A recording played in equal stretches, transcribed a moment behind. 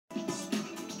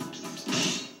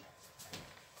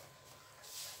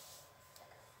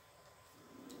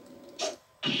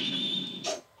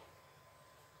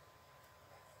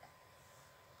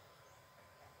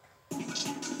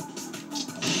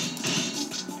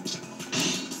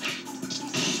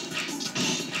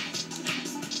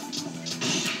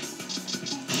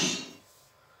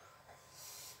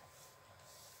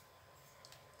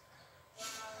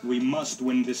We must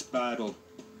win this battle.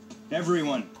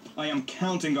 Everyone, I am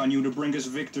counting on you to bring us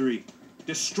victory.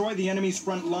 Destroy the enemy's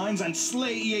front lines and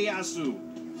slay Ieyasu!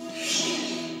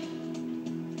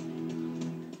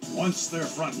 Once their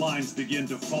front lines begin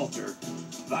to falter,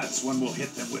 that's when we'll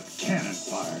hit them with cannon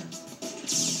fire.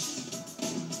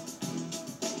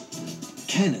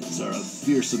 Cannons are a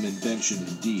fearsome invention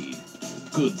indeed.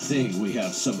 Good thing we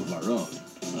have some of our own,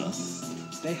 huh?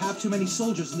 They have too many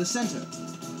soldiers in the center.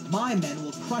 My men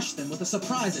will crush them with a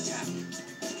surprise attack.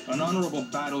 An honorable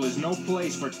battle is no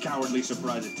place for cowardly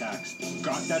surprise attacks.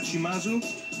 Got that, Shimazu?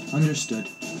 Understood.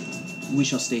 We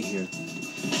shall stay here.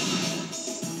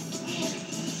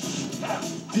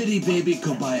 Pity baby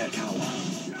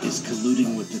Kobayakawa is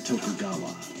colluding with the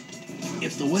Tokugawa.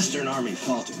 If the Western Army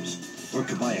falters, or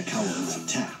Kobayakawa is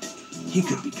attacked, he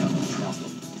could become a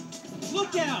problem.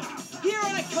 Look out! Here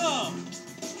I come!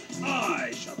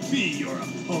 I shall be your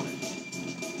opponent.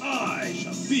 I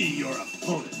shall be your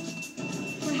opponent.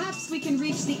 Perhaps we can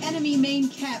reach the enemy main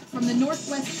camp from the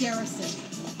northwest garrison.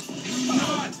 Do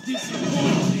not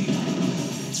disappoint me!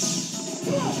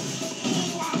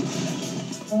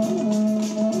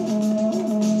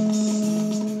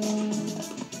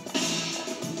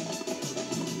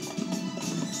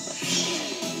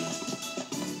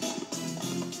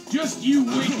 Just you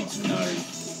wait, Mitsunari.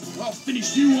 I'll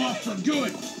finish you off for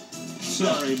good.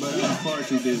 Sorry, but I'm far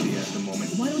too busy at the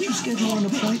moment. Why don't you schedule an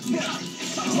appointment?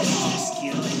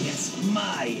 Skill against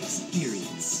my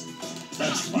experience.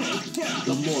 That's fine.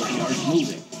 The more yards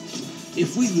moving.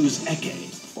 If we lose Eke,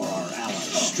 or our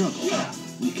allies struggle,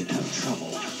 we could have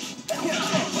trouble.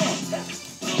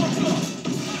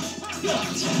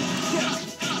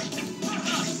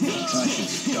 I should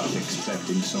stop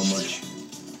expecting so much.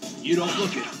 You don't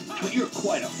look it, but you're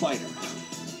quite a fighter.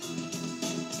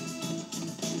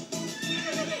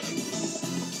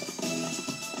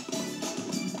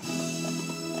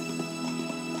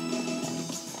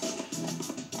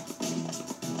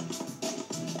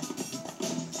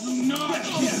 Do not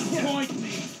disappoint me!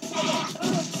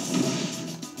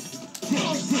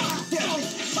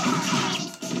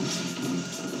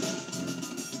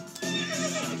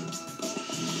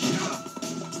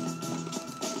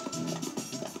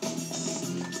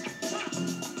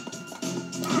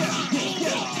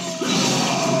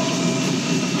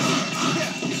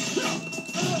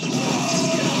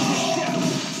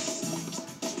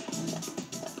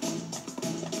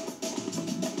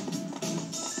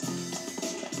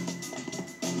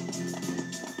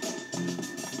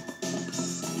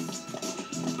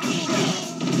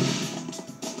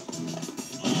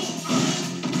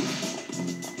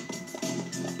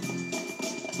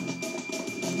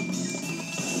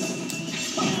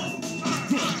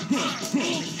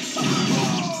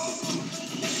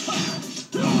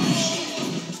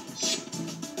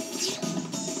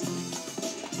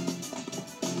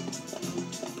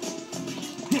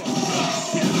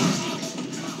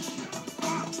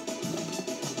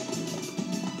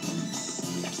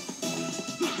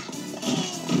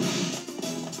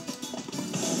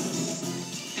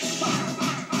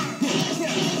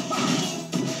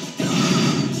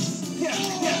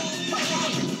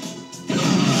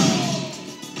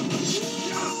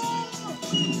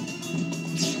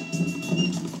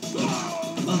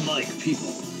 Unlike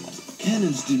people,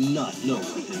 cannons do not know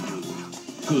what they do.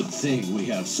 Good thing we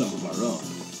have some of our own,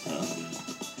 huh?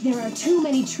 There are too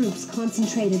many troops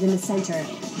concentrated in the center.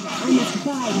 I must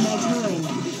bide my time.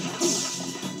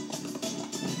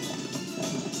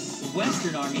 The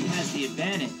Western Army has the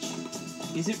advantage.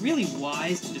 Is it really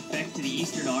wise to defect to the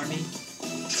Eastern Army?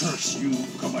 Curse you,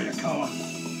 Kobayakawa.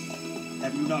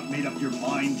 Have you not made up your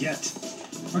mind yet?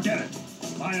 Forget it.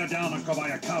 Fire down on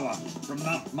Kobayakawa from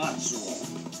Mount Matsuo.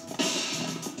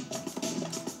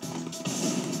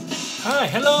 Hi,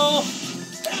 hello!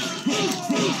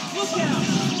 Look out!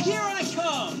 Here I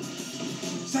come!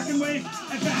 Second wave,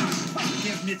 advance!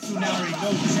 Give Mitsunari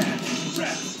no chance to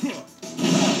rest.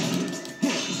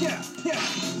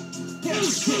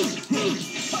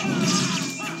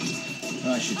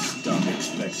 I should stop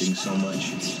expecting so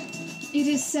much. It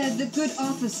is said that good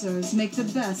officers make the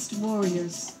best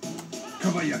warriors.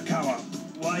 Kobayakawa,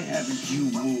 why haven't you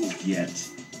moved yet?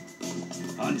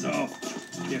 Hanzo,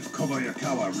 if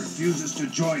Kobayakawa refuses to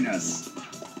join us,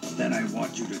 then I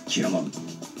want you to kill him.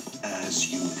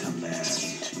 As you command.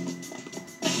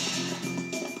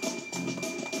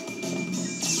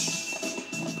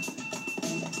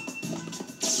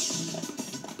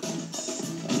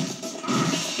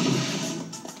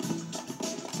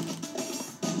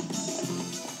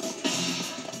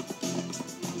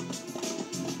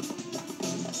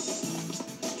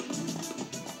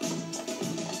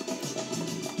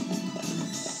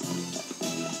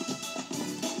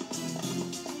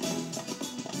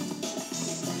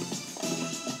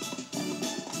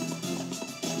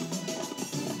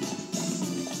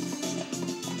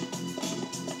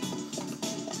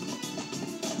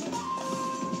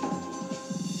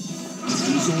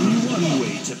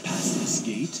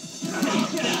 defeat?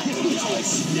 That is by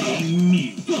slaying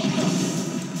me.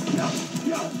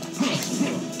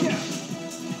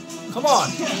 Come on!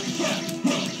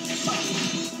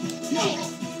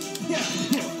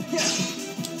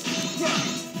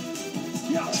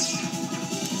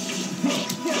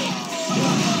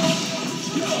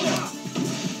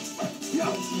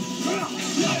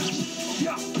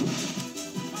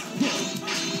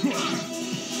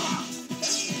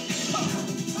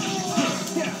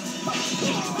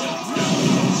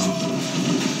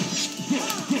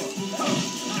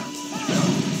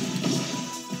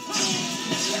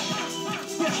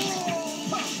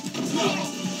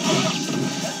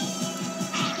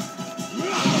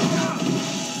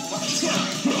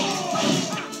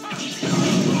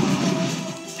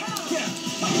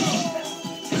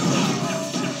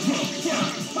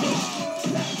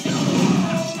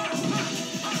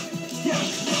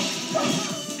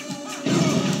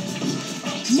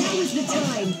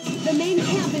 The main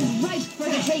camp is ripe for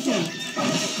the taking.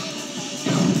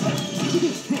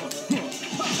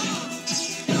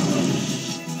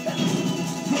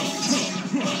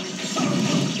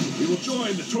 We will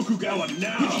join the Tokugawa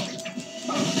now!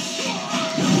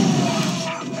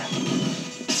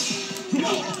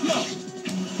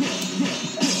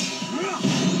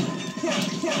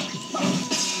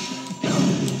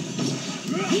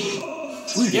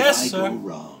 Where did Yes, I sir. go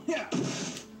wrong?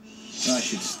 I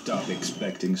should stop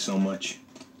expecting so much.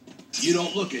 You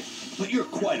don't look it, but you're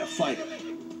quite a fighter.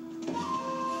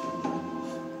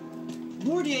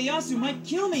 Lord Ieyasu might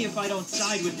kill me if I don't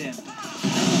side with him.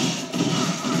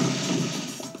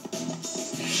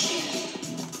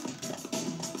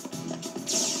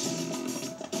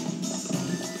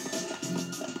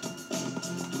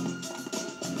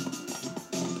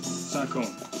 Sako,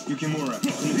 Yukimura,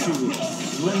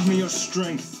 Mitsugu, lend me your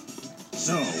strength.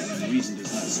 So, when reason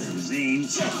does not serve his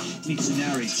aims,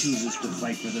 Mitsunari chooses to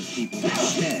fight for the people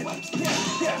instead.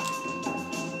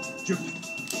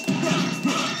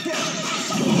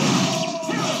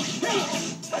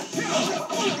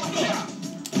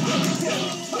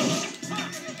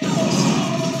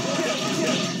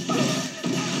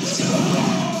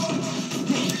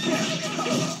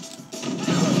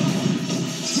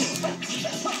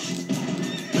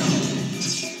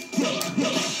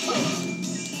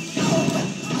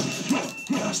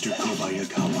 Master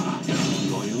Kobayakawa,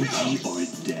 loyalty or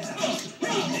death?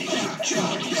 Make your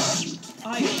choice.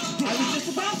 I was just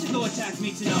about to go attack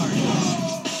Mitsunari.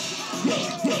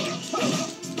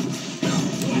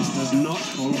 This does not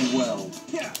bode well.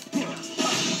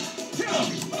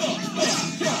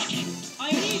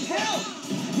 I need help!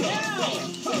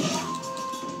 Now!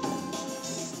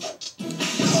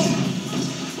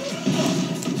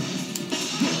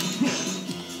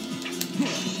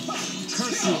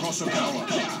 Curse you,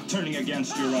 Hosokawa, turning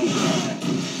against your own clan.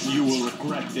 You will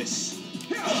regret this.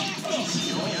 You're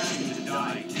only asking him to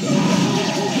die.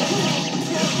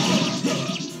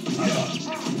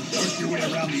 Work your way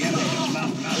around the enemy and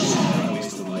mount mountains.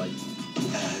 Waste of light.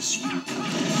 As you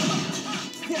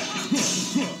command.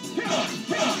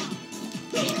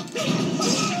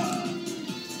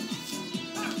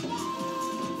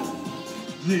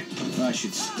 I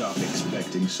should stop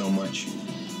expecting so much.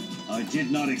 I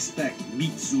did not expect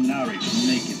Mitsunari to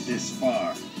make it this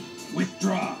far.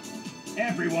 Withdraw!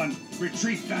 Everyone,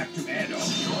 retreat back to Edo.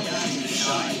 You're only asking him to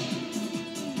die.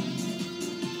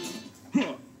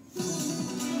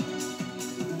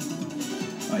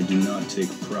 I do not take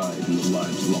pride in the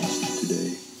lives lost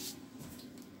today.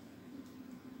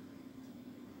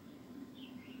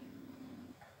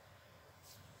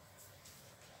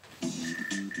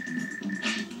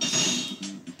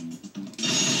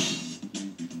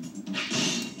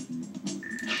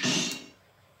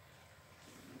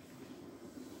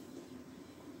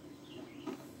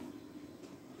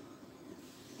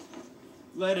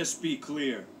 Let us be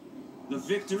clear. The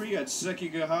victory at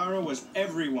Sekigahara was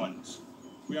everyone's.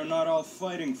 We are not all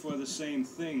fighting for the same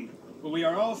thing, but we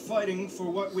are all fighting for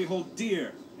what we hold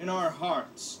dear in our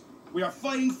hearts. We are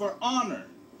fighting for honor.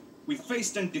 We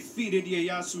faced and defeated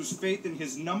Ieyasu's faith in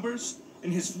his numbers,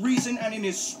 in his reason, and in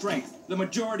his strength. The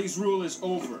majority's rule is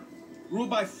over. Rule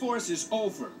by force is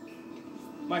over.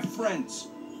 My friends,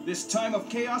 this time of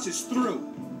chaos is through.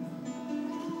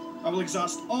 I will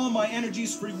exhaust all my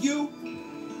energies for you,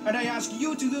 and I ask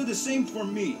you to do the same for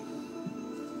me.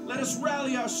 Let us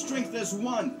rally our strength as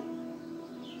one.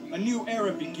 A new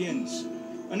era begins.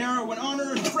 An era when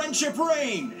honor and friendship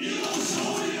reign.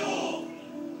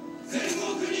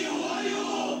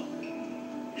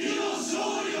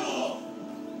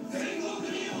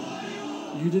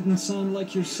 You didn't sound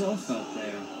like yourself out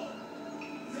there.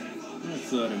 I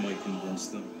thought it might convince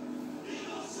them.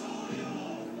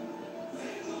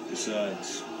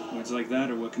 sides. Words like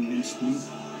that are what convinced me.